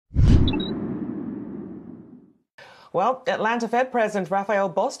Well, Atlanta Fed President Raphael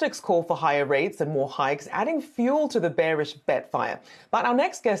Bostic's call for higher rates and more hikes, adding fuel to the bearish bet fire. But our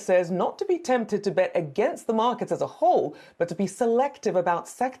next guest says not to be tempted to bet against the markets as a whole, but to be selective about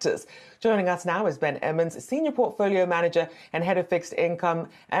sectors. Joining us now is Ben Emons, Senior Portfolio Manager and Head of Fixed Income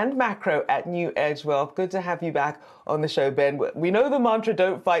and Macro at NewEdge. Well, good to have you back on the show, Ben. We know the mantra,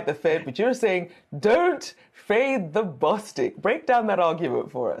 don't fight the Fed, but you're saying don't fade the Bostic. Break down that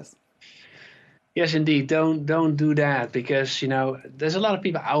argument for us. Yes, indeed. Don't do that because, there's a lot of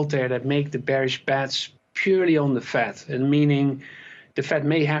people out there that make the bearish bets purely on the Fed, and meaning the Fed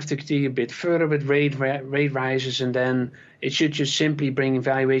may have to continue a bit further with rate rises, and then it should just simply bring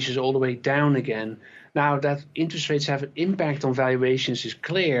valuations all the way down again. Now that interest rates have an impact on valuations is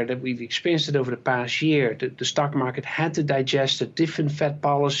clear, that we've experienced it over the past year. The stock market had to digest a different Fed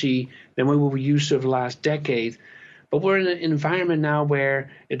policy than we were used to over the last decade. But we're in an environment now where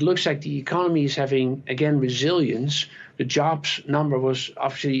it looks like the economy is having, again, resilience. The jobs number was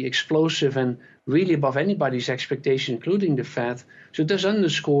obviously explosive and really above anybody's expectation, including the Fed. So it does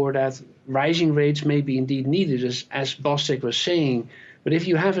underscore that rising rates may be indeed needed, as Bostic was saying. But if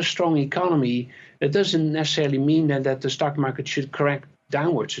you have a strong economy, that doesn't necessarily mean that the stock market should correct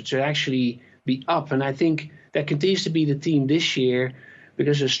downwards. It should actually be up. And I think that continues to be the theme this year,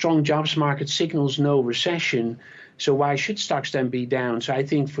 because a strong jobs market signals no recession. So why should stocks then be down? So I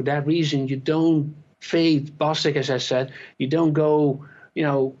think for that reason, you don't fade Bostic, as I said. You don't go,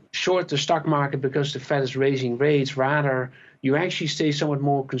 short the stock market because the Fed is raising rates. Rather, you actually stay somewhat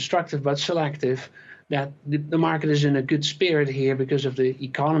more constructive but selective, that the market is in a good spirit here because of the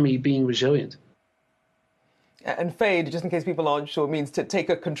economy being resilient. And fade, just in case people aren't sure, means to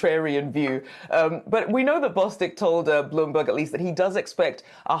take a contrarian view. But we know that Bostic told Bloomberg, at least, that he does expect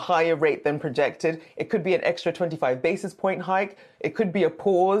a higher rate than projected. It could be an extra 25 basis point hike. It could be a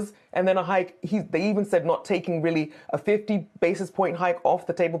pause and then a hike. They even said not taking really a 50 basis point hike off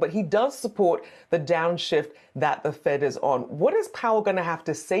the table. But he does support the downshift that the Fed is on. What is Powell going to have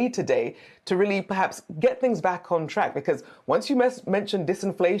to say today to really perhaps get things back on track? Because once you mention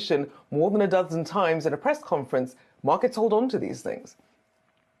disinflation more than a dozen times in a press conference, markets hold on to these things.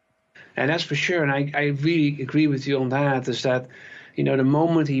 And that's for sure. And I really agree with you on that, is that, the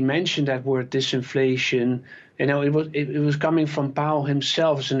moment he mentioned that word disinflation, it was coming from Powell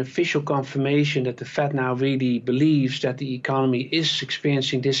himself as an official confirmation that the Fed now really believes that the economy is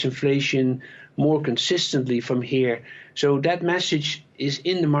experiencing disinflation more consistently from here. So that message is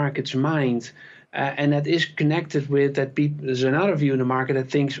in the market's mind. And that is connected with that there's another view in the market that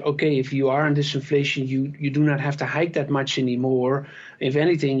thinks, okay, if you are in disinflation, you do not have to hike that much anymore. If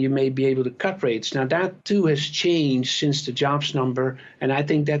anything, you may be able to cut rates. Now, that too has changed since the jobs number. And I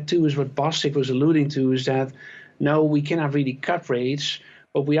think that too is what Bostic was alluding to, is that, no, we cannot really cut rates,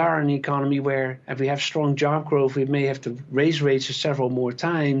 but we are in an economy where if we have strong job growth, we may have to raise rates several more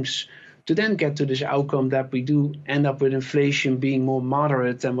times to then get to this outcome that we do end up with inflation being more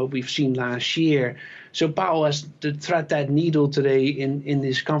moderate than what we've seen last year. So Powell has to thread that needle today in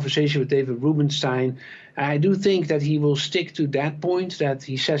this conversation with David Rubenstein. I do think that he will stick to that point, that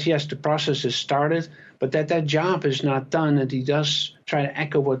he says, yes, the process has started, but that job is not done. And he does try to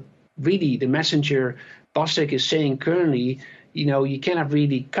echo what really the messenger Bostic is saying currently. You cannot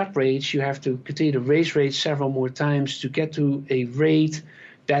really cut rates. You have to continue to raise rates several more times to get to a rate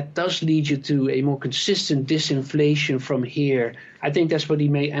that does lead you to a more consistent disinflation from here. I think that's what he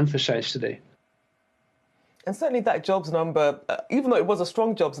may emphasize today. And certainly that jobs number, even though it was a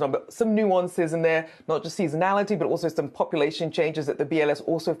strong jobs number, some nuances in there, not just seasonality, but also some population changes that the BLS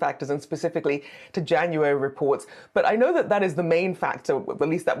also factors in specifically to January reports. But I know that is the main factor, at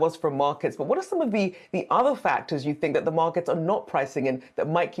least that was from markets. But what are some of the other factors you think that the markets are not pricing in that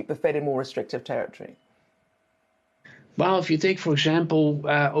might keep the Fed in more restrictive territory? Well, if you take, for example,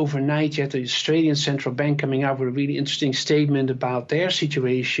 overnight, you had the Australian Central Bank coming out with a really interesting statement about their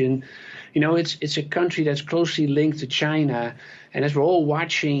situation. It's a country that's closely linked to China. And as we're all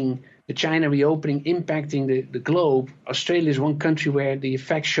watching the China reopening impacting the globe, Australia is one country where the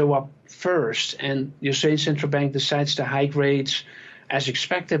effects show up first. And the Australian Central Bank decides to hike rates as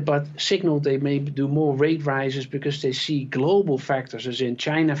expected, but signaled they may do more rate rises because they see global factors, as in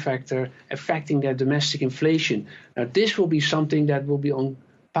China factor, affecting their domestic inflation. Now, this will be something that will be on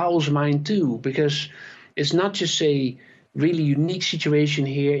Powell's mind too, because it's not just a really unique situation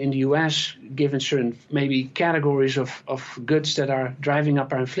here in the US, given certain maybe categories of goods that are driving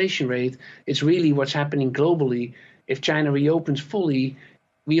up our inflation rate. It's really what's happening globally. If China reopens fully,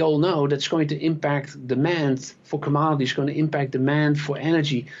 we all know that's going to impact demand for commodities, going to impact demand for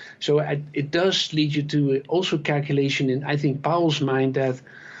energy. So it does lead you to also calculation in, I think, Powell's mind that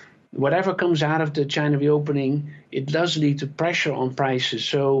whatever comes out of the China reopening, it does lead to pressure on prices.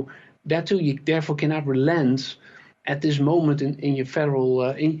 So that too, you therefore cannot relent at this moment in your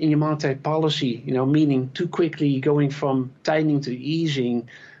federal in your monetary policy, meaning too quickly going from tightening to easing.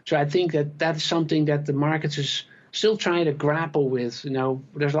 So I think that that's something that the markets is still trying to grapple with.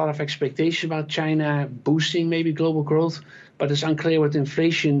 There's a lot of expectation about China boosting maybe global growth, but it's unclear what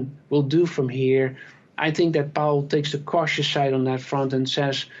inflation will do from here. I think that Powell takes the cautious side on that front and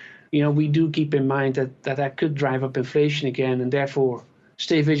says, we do keep in mind that could drive up inflation again, and therefore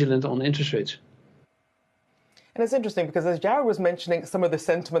stay vigilant on interest rates. And it's interesting because as Jared was mentioning some of the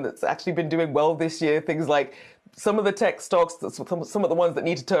sentiment that's actually been doing well this year, things like some of the tech stocks, some of the ones that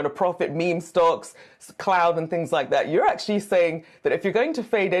need to turn a profit, meme stocks, cloud and things like that, you're actually saying that if you're going to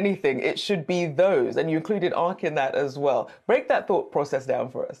fade anything, it should be those. And you included ARK in that as well. Break that thought process down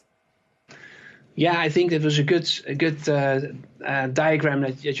for us. Yeah, I think it was a good diagram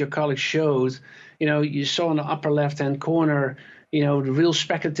that your colleague showed. You saw in the upper left-hand corner, the real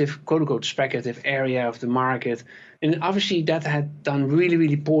speculative, quote-unquote, speculative area of the market. And obviously that had done really,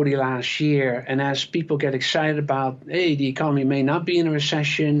 really poorly last year. And as people get excited about, hey, the economy may not be in a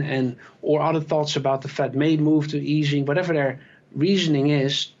recession or other thoughts about the Fed may move to easing, whatever their reasoning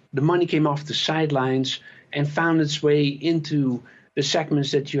is, the money came off the sidelines and found its way into the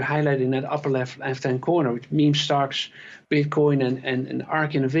segments that you highlight in that upper left-hand corner, which meme stocks, Bitcoin, and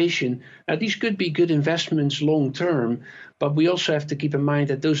ARK Innovation. Now, these could be good investments long-term, but we also have to keep in mind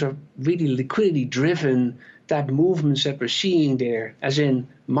that those are really liquidity-driven type movements that we're seeing there, as in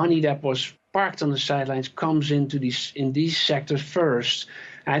money that was parked on the sidelines comes into these sectors first.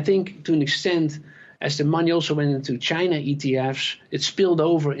 And I think to an extent, as the money also went into China ETFs, it spilled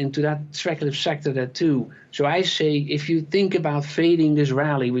over into that speculative sector there too. So I say, if you think about fading this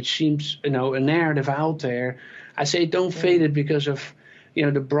rally, which seems a narrative out there, I say don't fade it because of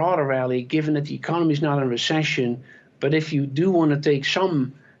the broader rally, given that the economy is not in a recession. But if you do want to take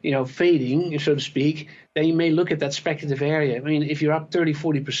some fading, so to speak, then you may look at that speculative area. I mean, if you're up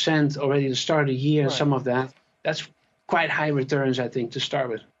 30-40% already at the start of the year, right, some of that's quite high returns, I think, to start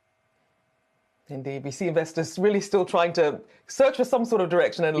with. Indeed. We see investors really still trying to search for some sort of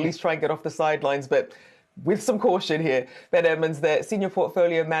direction and at least try and get off the sidelines, but with some caution here. Ben Emons, the Senior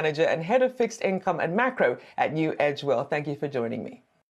Portfolio Manager and Head of Fixed Income and Macro at NewEdge. Well, thank you for joining me.